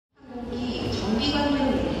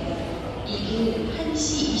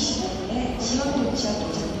1시 25분에 지연 도착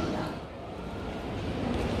도착입니다.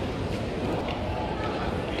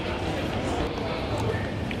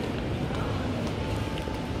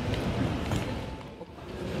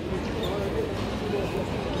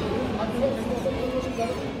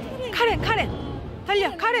 카렌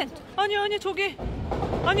달려. 카렌 아니 저기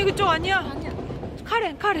아니 그쪽 아니야.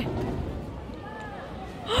 카렌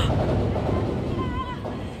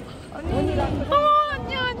언니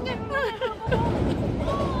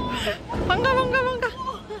반가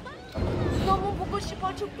너무 보고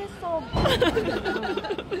싶어 죽겠어.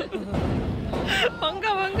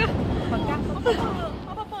 반가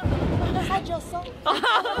사주었어?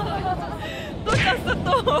 또 짰어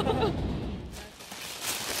또.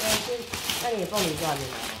 那你凤梨做还没拿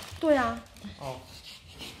吗？对啊。哦。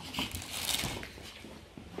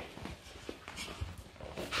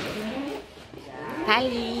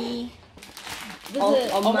달리. 不是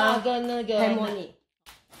엄마跟那个할머니。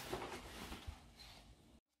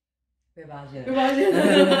被发现了。被发现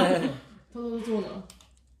了。偷偷做呢。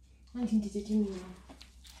那你请姐姐进去吗？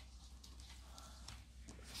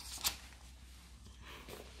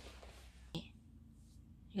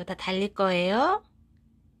 이거 다 달릴 거예요?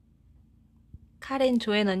 카렌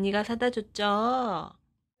조엔 언니가 사다 줬죠?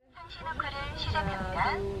 상시 녹화를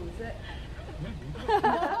시작합니다.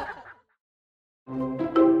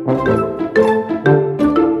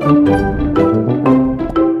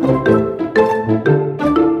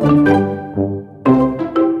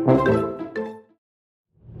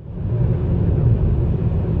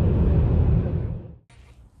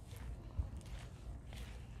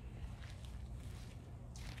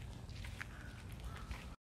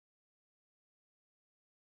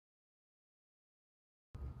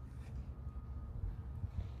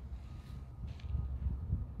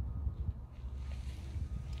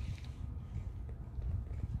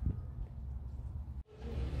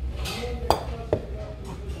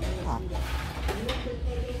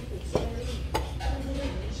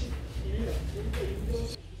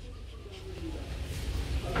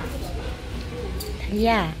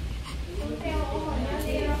 달리야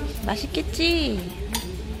맛있겠지?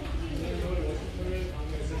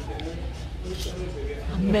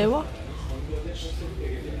 안 매워?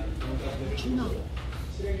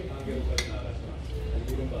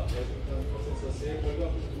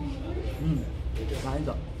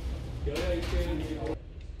 맛있어.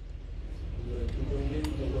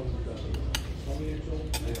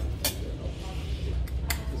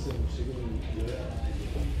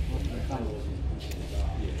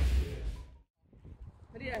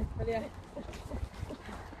 달리야.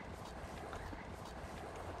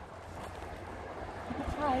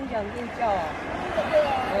 차很想睡觉啊。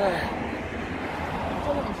中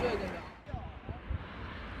午睡的没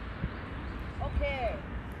？OK。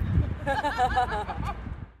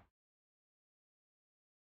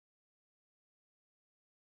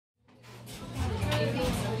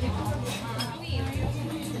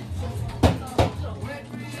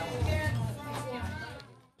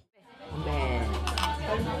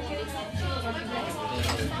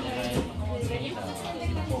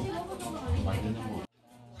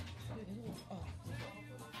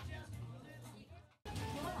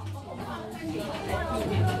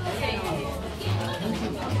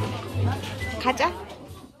 가자.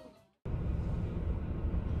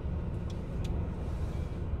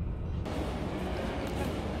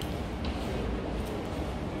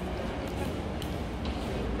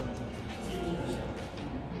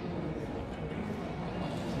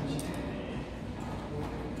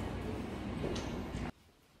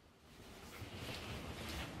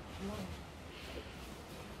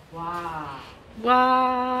 와.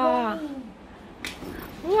 와.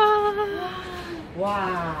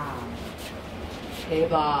 와.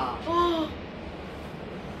 대박.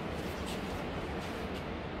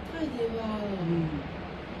太대박了。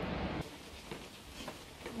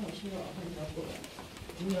我去了，他就要过来，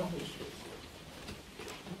我们要回去，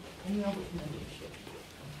我们要回去那边去。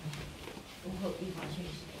如何预防讯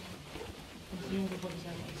息？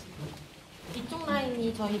이쪽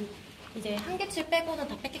라인이 저희 이제 한 객실 빼고는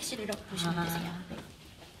다 백객실이라고 보시면 되세요.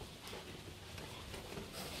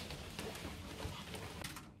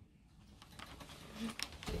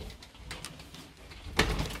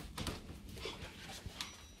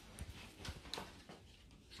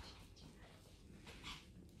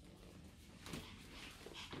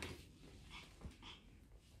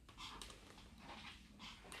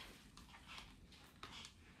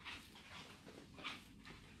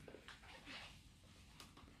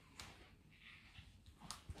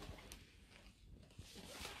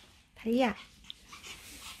 달리야.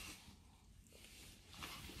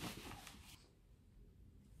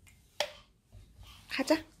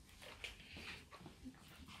 가자.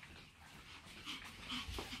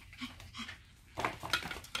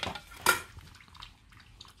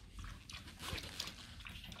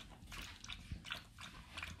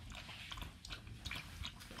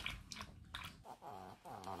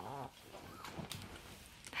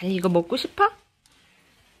 달리 이거 먹고 싶어?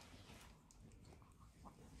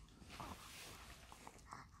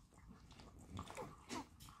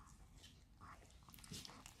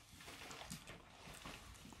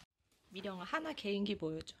 미령아 하나 개인기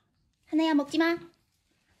보여줘. 하나야 먹지 마.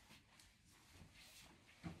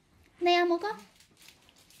 하나야 먹어. 와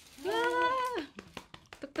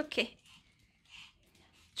똑똑해.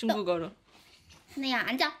 중국어로. 하나야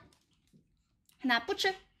앉아. 하나 不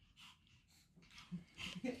吃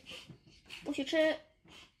不许吃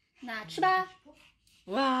那吃吧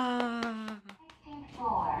와.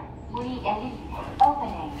 4. 문이 열립니다.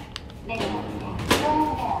 Opening. 내려갑니다.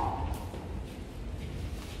 Slow down.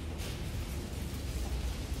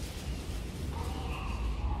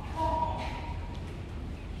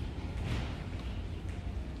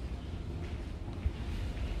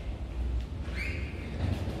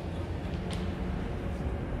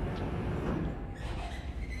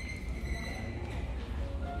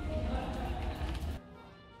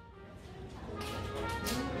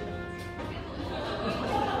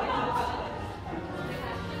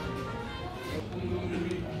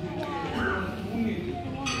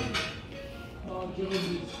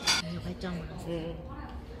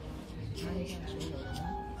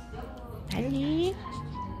 달리.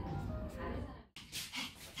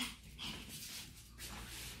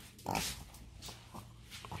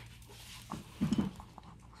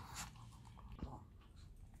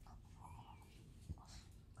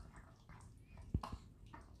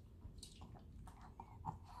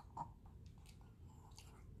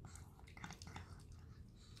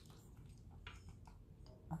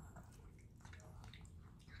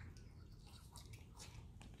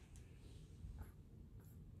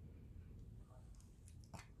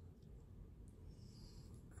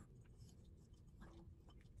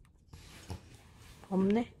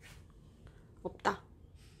 없네. 없다.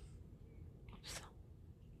 없어.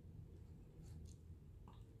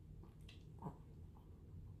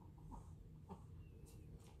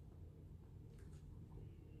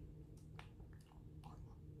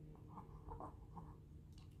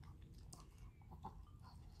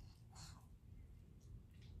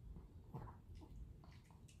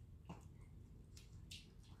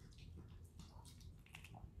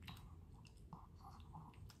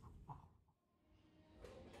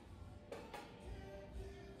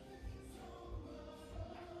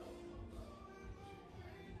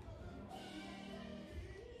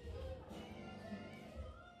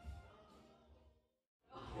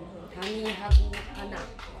 다니하고 하나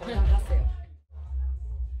건강하세요.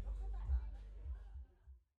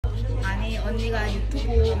 아니 언니가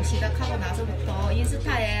유튜브 시작하고 나서부터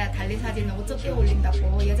인스타에 달리 사진을 어떻게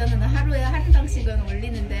올린다고 예전에는 하루에 한 장씩은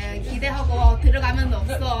올리는데 기대하고 들어가면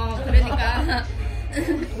없어. 그러니까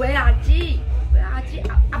왜 아직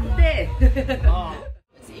update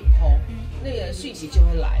是一抛，那个讯息就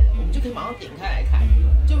会来了，我们就可以马上点开来看。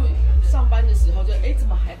就上班的时候就怎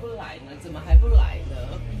么还不来呢？怎么还不来呢？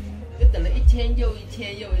就等了一天又一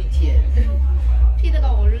天又一天。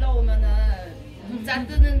 피드가 올라오면은 문자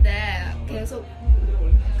뜨는데 계속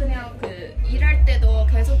그냥 그 일할 때도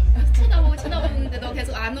계속 쳐다보는데도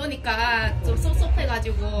계속 안 오니까 좀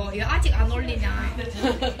섭섭해가지고 얘 아직 안 올리냐.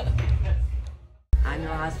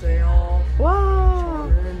 안녕하세요. 와.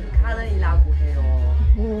 저는 카렌이라고 해요.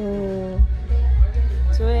 오.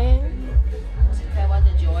 조엔. 台湾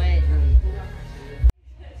的Joanne，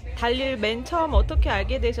 달리를 맨 처음 어떻게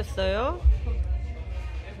알게 되셨어요?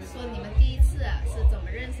 说你们第一次是怎么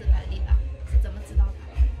认识달리的？是怎么知道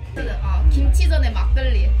他？是啊，김치전에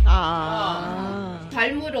막걸리 아.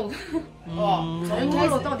 달무로 哦，从一开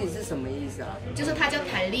中 始 到底是什么意思啊？就是它叫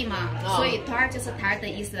달리嘛，所以团就是团的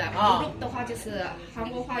意思。무릎的话就是韩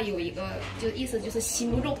国话有一个就意思就是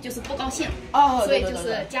시무룩就是不高兴，哦，所以就对对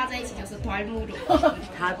对是加在一起就是团무룩。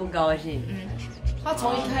他不高兴。他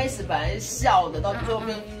从一开始本来是笑的，到最后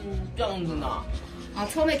变这样子呢。 아,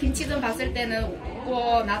 처음에 김치전 봤을 때는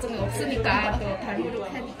웃고 나중에 없으니까 또 달무룩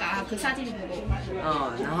하니까 그 사진 보고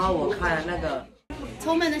然后我看那个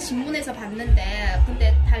처음에는 신문에서 봤는데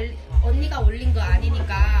근데 언니가 올린 거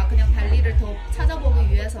아니니까 그냥 달리를 더 찾아보기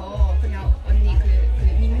위해서 그냥 언니 그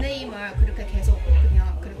닉네임을 그렇게 계속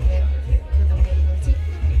그냥 그렇게 뭐지?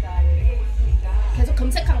 계속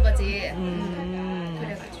검색한 거지.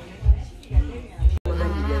 그래가지고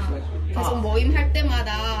계속 모임 할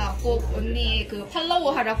때마다 꼭 언니 그 팔로우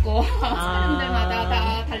하라고 사람들마다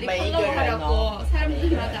다 달리 팔로우 하라고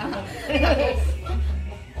사람들마다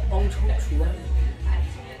엄청 좋아.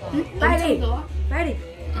 엄청 좋아? 빨리.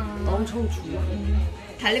 엄청 좋아.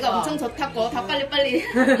 달리가 엄청 좋다고 다 빨리빨리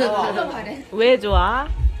팔로우 하래. 왜 좋아?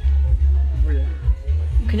 몰라.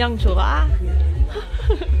 그냥 좋아?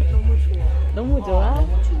 너무 좋아. 너무 좋아?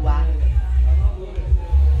 너무 좋아.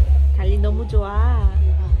 달리 너무 좋아.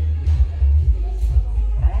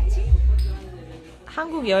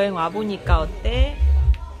 한국 여행 와보니까 어때?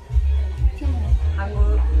 한국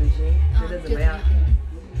旅行觉得怎么样？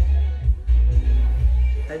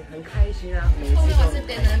很开心啊，每次 처음에 都 왔을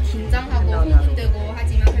때는 긴장하고 흥분되고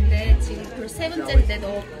하지만 근데 지금 벌 세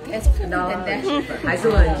번째인데도 계속 흥분된대.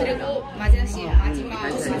 그리고 마지막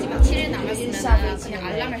 7일 남았으면 그냥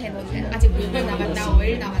알람을 해놓는데 아직 5일 남았다,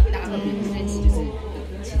 5일 남았다.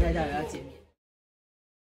 期待到要见面。